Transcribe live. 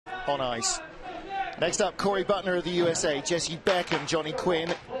on ice. Next up, Cory Butner of the USA, Jesse Beckham, Johnny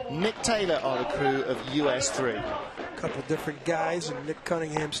Quinn, Nick Taylor are the crew of US 3. A couple different guys in Nick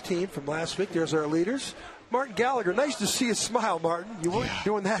Cunningham's team from last week. There's our leaders. Martin Gallagher, nice to see you smile, Martin. You weren't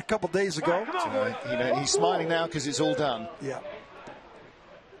doing that a couple days ago. He's smiling now because it's all done. Yeah.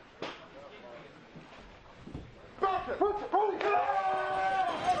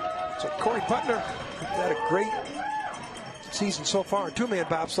 So Cory Butner had a great season so far in two-man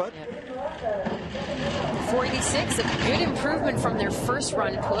bobsled. 486, a good improvement from their first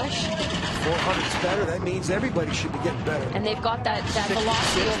run push. 400's better. That means everybody should be getting better. And they've got that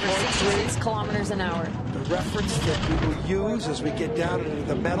velocity over 66 kilometers an hour. The reference that we will use as we get down into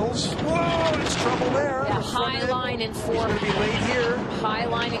the metals. Whoa, it's trouble there. Yeah, high line in 4. He's going to be late here. High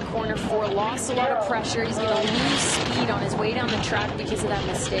line in corner 4. Lost a lot of pressure. He's going to lose speed on his way down the track because of that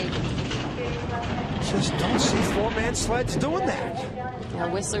mistake. Just don't see four-man sleds doing that. Yeah,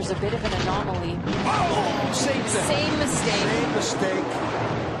 Whistler's a bit of an anomaly. Oh, same thing. Same mistake. Same mistake.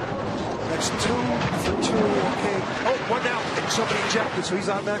 That's 2 for 2. Okay. Oh, 1 out. And somebody ejected, so he's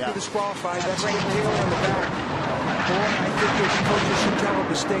automatically disqualified. That's Nick Taylor on the back. Boy, I think his coaches should tell him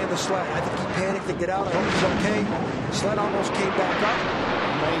to stay in the sled. I think he panicked to get out. I hope he's okay. Sled almost came back up.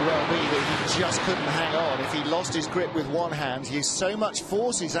 May well be that he just couldn't hang on. If he lost his grip with one hand, so much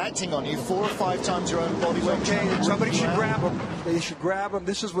force is acting on you, 4 or 5 times your own body weight. Okay, somebody should grab him. They should grab him.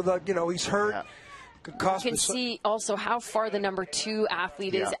 This is with a, he's hurt. Yeah. You can see also how far the number 2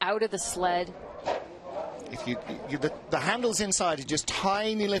 athlete is out of the sled. If the handles inside are just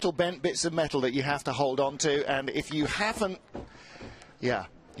tiny little bent bits of metal that you have to hold on to, and if you haven't, 4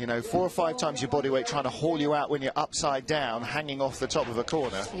 or 5 times your body weight trying to haul you out when you're upside down, hanging off the top of a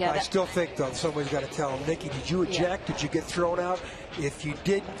corner. Yeah, I still think, though, somebody's got to tell him, Nikki, did you eject? Did you get thrown out? If you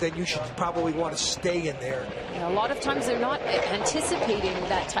didn't, then you should probably want to stay in there. Yeah, a lot of times they're not anticipating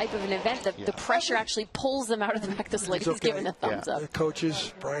that type of an event. The pressure actually pulls them out of the back of the sled. He's giving a thumbs up. The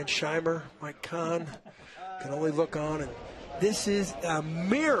coaches, Brian Scheimer, Mike Kahn, can only look on. And this is a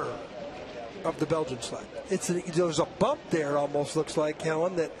mirror of the Belgian sled. There's a bump there, almost looks like,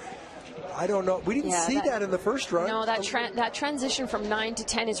 Helen, that I don't know. We didn't see that in the first run. No, that transition from 9 to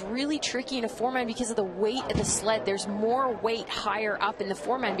 10 is really tricky in a 4-man because of the weight of the sled. There's more weight higher up in the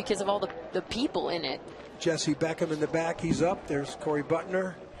 4-man because of all the people in it. Jesse Beckham in the back, he's up. There's Cory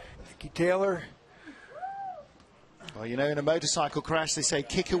Butner, Nicky Taylor. Well, in a motorcycle crash, they say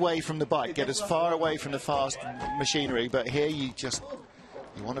kick away from the bike, get as far away from the fast machinery, but here you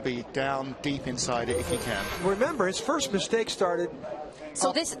want to be down deep inside it if you can. Remember, his first mistake started.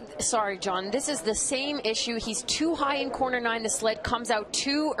 So sorry, John, this is the same issue. He's too high in corner 9. The sled comes out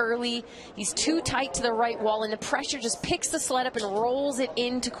too early. He's too tight to the right wall, and the pressure just picks the sled up and rolls it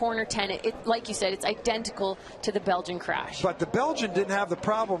into corner 10. Like you said, it's identical to the Belgian crash. But the Belgian didn't have the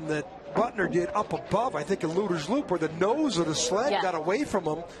problem that Butner did up above, I think, in Luder's Loop, where the nose of the sled got away from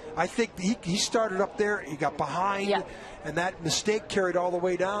him. I think he started up there, he got behind, and that mistake carried all the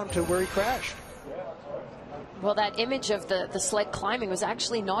way down to where he crashed. Well, that image of the sled climbing was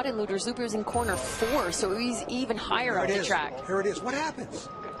actually not in Luder's Loop. It was in corner 4, so he's even higher up the track. Here it is. What happens?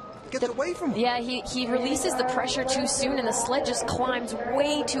 Gets away from him. Yeah, he releases the pressure too soon, and the sled just climbs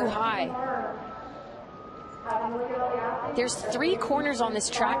way too high. There's 3 corners on this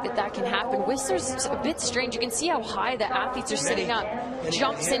track that can happen. Whistler's a bit strange. You can see how high the athletes are sitting up.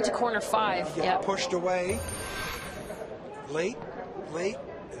 Jumps into corner 5. Pushed away. Late.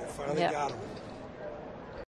 And finally got him.